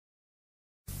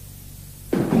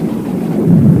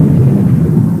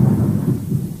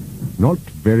Not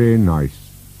very nice.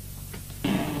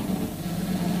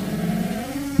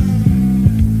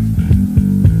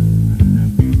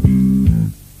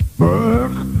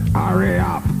 Burke, hurry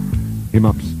up! Him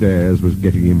upstairs was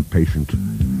getting impatient.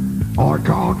 I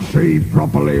can't see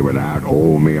properly without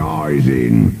all my eyes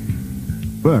in.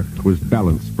 Burke was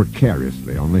balanced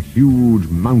precariously on the huge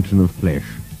mountain of flesh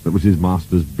that was his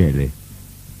master's belly,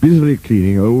 busily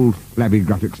cleaning old Flabby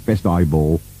Gruttock's best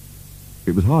eyeball.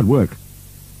 It was hard work.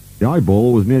 The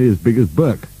eyeball was nearly as big as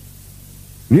Burke.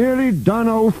 "Nearly done,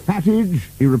 old fattage,"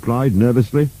 he replied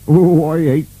nervously. "Oh, I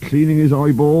hate cleaning his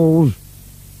eyeballs."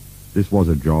 This was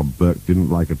a job Burke didn't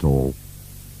like at all.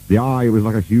 The eye was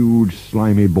like a huge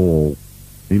slimy ball,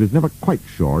 and he was never quite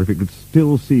sure if it could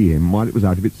still see him while it was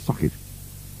out of its socket.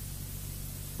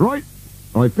 "Right,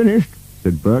 I've finished,"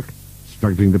 said Burke,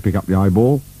 struggling to pick up the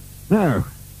eyeball. "Now,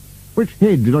 which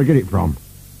head did I get it from?"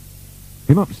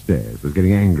 Him upstairs was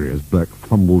getting angry as Burke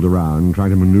fumbled around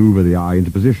trying to maneuver the eye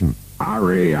into position.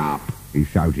 Hurry up! He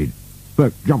shouted.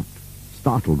 Burke jumped,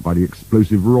 startled by the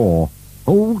explosive roar.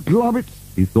 "Oh, globbits,"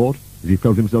 he thought, as he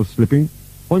felt himself slipping.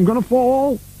 "I'm going to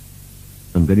fall."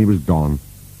 And then he was gone,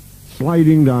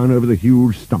 sliding down over the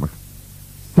huge stomach.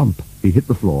 Thump! He hit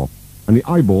the floor, and the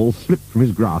eyeball slipped from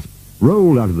his grasp,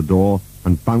 rolled out of the door,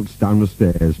 and bounced down the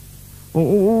stairs.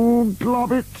 "Oh,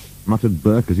 globbits," muttered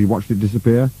Burke as he watched it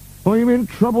disappear. "I'm in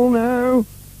trouble now."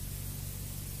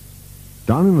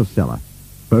 Down in the cellar,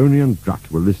 Boney and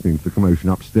Drat were listening to the commotion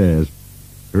upstairs.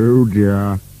 "Oh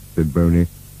dear," said Boney.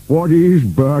 "What is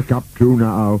Burke up to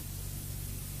now?"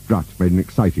 Drat made an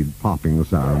excited, parping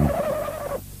sound.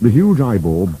 The huge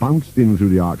eyeball bounced in through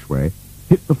the archway,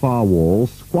 hit the far wall,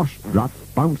 squashed Drat,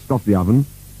 bounced off the oven,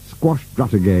 squashed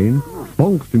Drat again,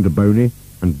 bonked into Boney,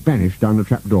 and vanished down the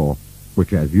trapdoor,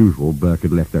 which, as usual, Burke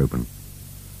had left open.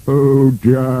 "Oh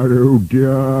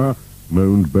dear,"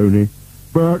 moaned Boney.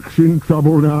 "Burke's in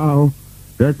trouble now.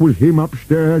 That was him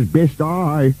upstairs' best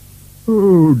eye.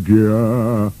 Oh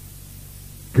dear."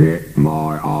 Get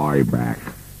my eye back,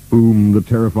 boomed the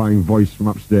terrifying voice from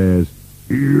upstairs.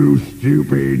 you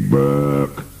stupid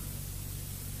Burke.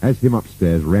 As him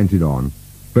upstairs ranted on,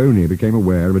 Boney became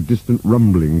aware of a distant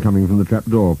rumbling coming from the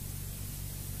trapdoor.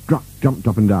 Drat jumped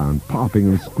up and down, parping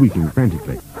and squeaking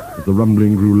frantically, as the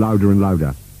rumbling grew louder and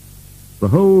louder. The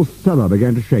whole cellar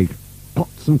began to shake.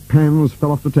 Pots and pans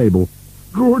fell off the table.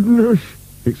 "Goodness!"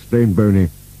 exclaimed Boney,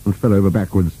 and fell over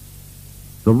backwards.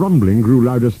 The rumbling grew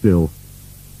louder still.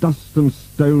 Dust and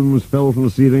stones fell from the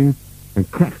ceiling,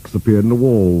 and cracks appeared in the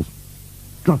walls.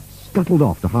 Drat scuttled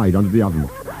off to hide under the oven.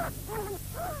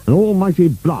 An almighty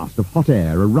blast of hot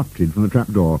air erupted from the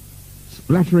trapdoor,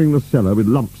 splattering the cellar with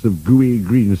lumps of gooey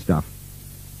green stuff.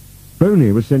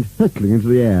 Boney was sent hurtling into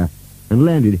the air, and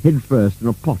landed head-first in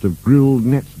a pot of grilled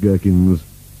gnat's gherkins.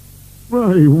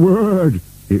 "My word!"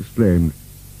 he exclaimed.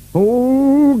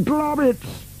 "Oh, globbits!"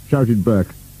 shouted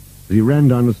Burke, as he ran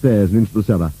down the stairs and into the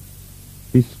cellar.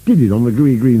 He skidded on the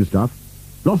gooey green stuff,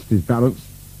 lost his balance,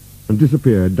 and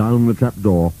disappeared down the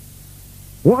trapdoor.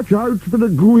 "Watch out for the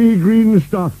gooey green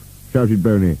stuff!" shouted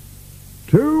Boney.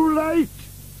 "Too late!"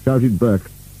 shouted Burke,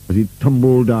 as he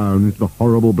tumbled down into the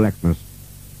horrible blackness.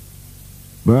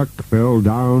 Burke fell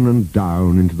down and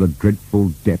down into the dreadful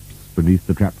depths beneath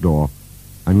the trapdoor,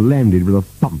 and landed with a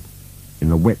thump in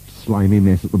the wet, slimy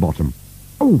mess at the bottom.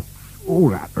 Oh,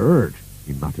 that hurt,"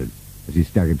 he muttered, as he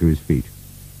staggered to his feet.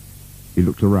 He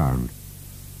looked around.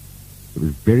 It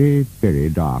was very, very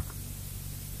dark.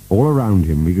 All around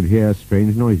him he could hear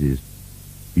strange noises,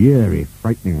 eerie,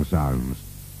 frightening sounds,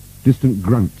 distant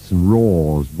grunts and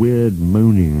roars, weird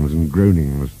moanings and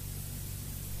groanings.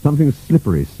 Something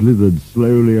slippery slithered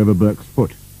slowly over Burke's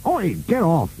foot. "Oi, get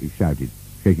off!" he shouted,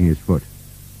 shaking his foot.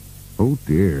 "Oh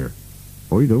dear,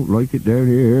 I don't like it down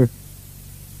here."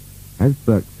 As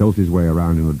Burke felt his way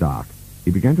around in the dark,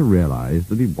 he began to realize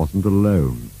that he wasn't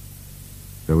alone.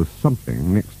 There was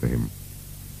something next to him.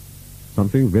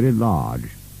 Something very large,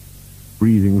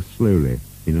 breathing slowly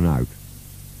in and out.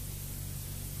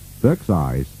 Burke's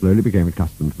eyes slowly became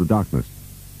accustomed to the darkness.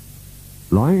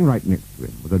 Lying right next to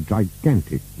him was a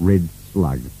gigantic red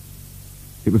slug.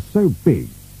 It was so big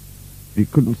that he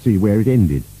couldn't see where it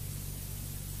ended.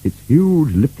 Its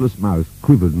huge, lipless mouth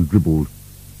quivered and dribbled.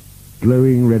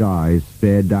 Glowing red eyes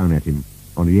stared down at him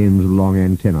on the ends of long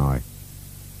antennae.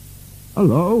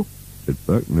 "Hello," said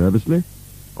Burke nervously.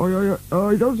 I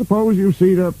don't suppose you've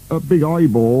seen a big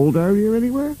eyeball down here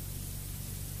anywhere?"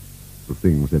 The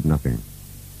thing said nothing.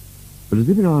 But as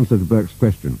if in answer to Burke's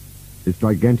question, its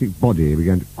gigantic body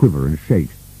began to quiver and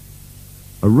shake.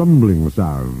 A rumbling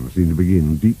sound seemed to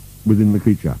begin deep within the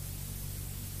creature.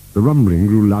 The rumbling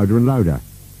grew louder and louder.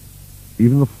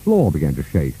 Even the floor began to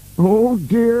shake. "Oh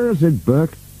dear," said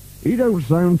Burke. "He don't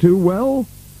sound too well."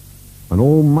 An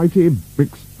almighty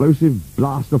explosive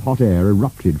blast of hot air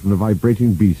erupted from the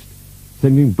vibrating beast,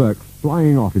 sending Burke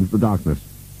flying off into the darkness.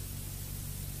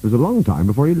 It was a long time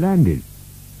before he landed,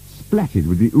 splattered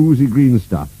with the oozy green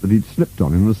stuff that he'd slipped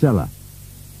on in the cellar.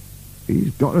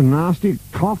 "He's got a nasty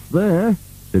cough there,"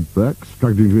 said Burke,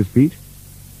 struggling to his feet.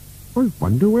 "I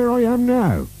wonder where I am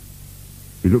now."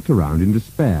 He looked around in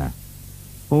despair.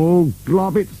 "Oh,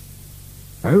 globbits!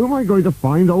 How am I going to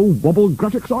find old Wobble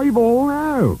Gruttock's eyeball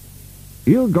now?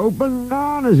 He'll go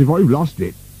bananas if I've lost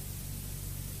it."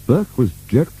 Burke was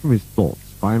jerked from his thoughts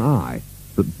by an eye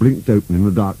that blinked open in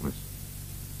the darkness.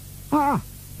 "Ah,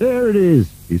 there it is,"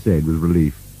 he said with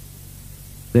relief.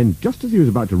 Then, just as he was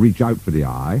about to reach out for the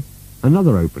eye,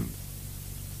 another opened.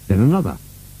 Then another.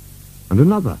 And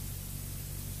another.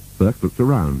 Burke looked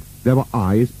around. There were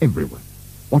eyes everywhere,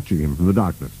 watching him from the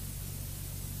darkness.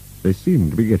 They seemed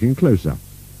to be getting closer.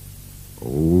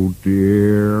 "Oh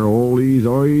dear, all these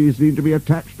eyes seem to be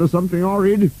attached to something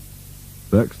horrid."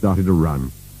 Burke started to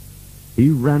run. He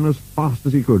ran as fast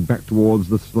as he could back towards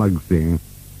the slug thing.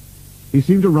 He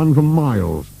seemed to run for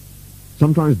miles,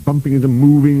 sometimes bumping into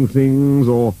moving things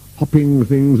or hopping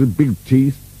things with big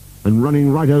teeth, and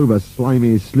running right over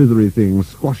slimy, slithery things,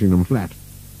 squashing them flat.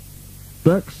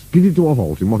 Burke skidded to a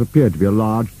halt in what appeared to be a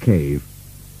large cave.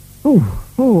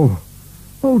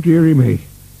 Oh, dearie me,"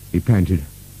 he panted.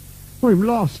 "I'm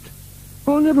lost.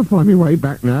 I'll never find my way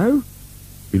back now."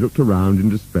 He looked around in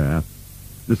despair.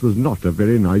 This was not a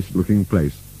very nice-looking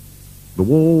place. The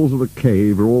walls of the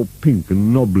cave were all pink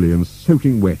and knobbly and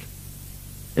soaking wet.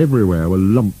 Everywhere were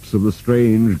lumps of the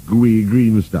strange, gooey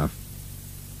green stuff,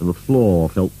 and the floor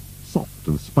felt soft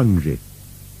and spongy.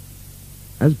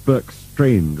 As Burke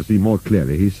strained to see more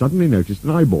clearly, he suddenly noticed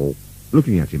an eyeball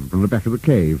looking at him from the back of the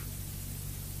cave.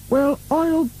 "Well,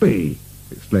 I'll be!"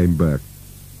 exclaimed Burke.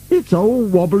 "It's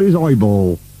old Wobbly's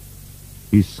eyeball."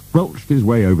 He squelched his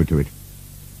way over to it.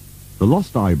 The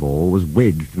lost eyeball was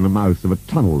wedged in the mouth of a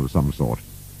tunnel of some sort.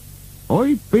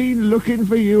 "I've been looking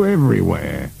for you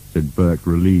everywhere," said Burke,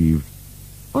 relieved.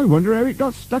 "I wonder how it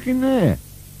got stuck in there.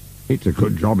 It's a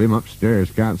good job him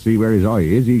upstairs can't see where his eye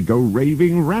is. He'd go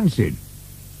raving rancid."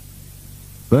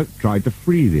 Burke tried to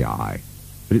free the eye,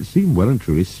 but it seemed well and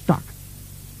truly stuck.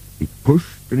 He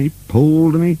pushed and he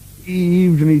pulled and he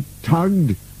heaved and he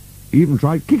tugged. He even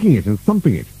tried kicking it and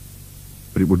thumping it,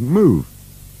 but it wouldn't move.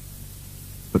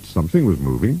 But something was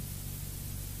moving.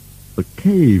 The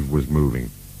cave was moving.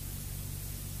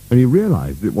 And he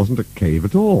realized it wasn't a cave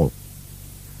at all.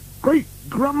 "Great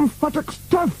Grumfuttocks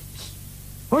Tufts!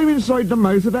 I'm inside the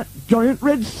mouth of that giant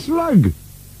red slug!"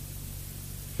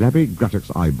 Flabby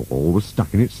Gruttock's eyeball was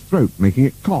stuck in its throat, making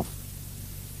it cough.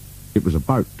 It was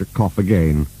about to cough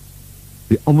again.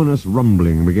 The ominous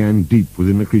rumbling began deep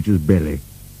within the creature's belly.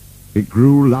 It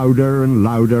grew louder and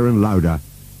louder and louder.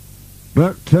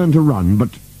 Burke turned to run, but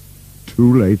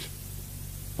too late.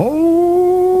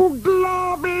 "Oh,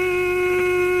 globbit!"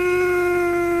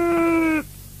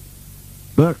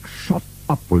 Burke shot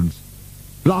upwards,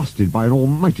 blasted by an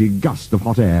almighty gust of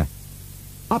hot air.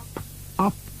 Up,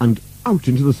 and out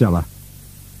into the cellar.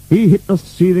 He hit the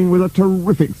ceiling with a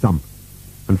terrific thump,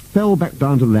 and fell back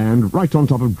down to land right on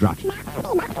top of Drut.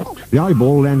 The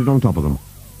eyeball landed on top of them,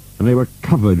 and they were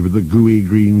covered with the gooey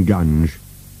green gunge.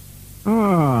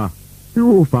 "Ah,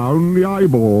 you found the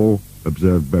eyeball,"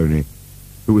 observed Boney,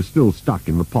 who was still stuck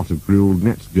in the pot of grilled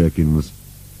Net's gherkins.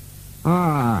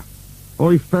 "Ah,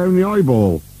 I found the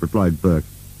eyeball," replied Burke.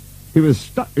 "He was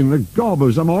stuck in the gob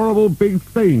of some horrible big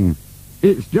thing.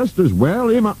 It's just as well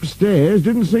him upstairs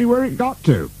didn't see where it got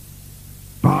to."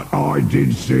 "But I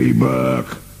did see,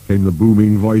 Burke," came the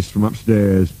booming voice from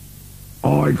upstairs.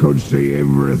 "I could see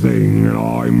everything, and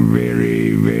I'm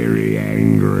very, very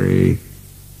angry."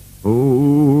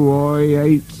 "Oh, I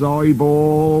hates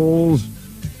eyeballs,"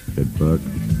 said Burke.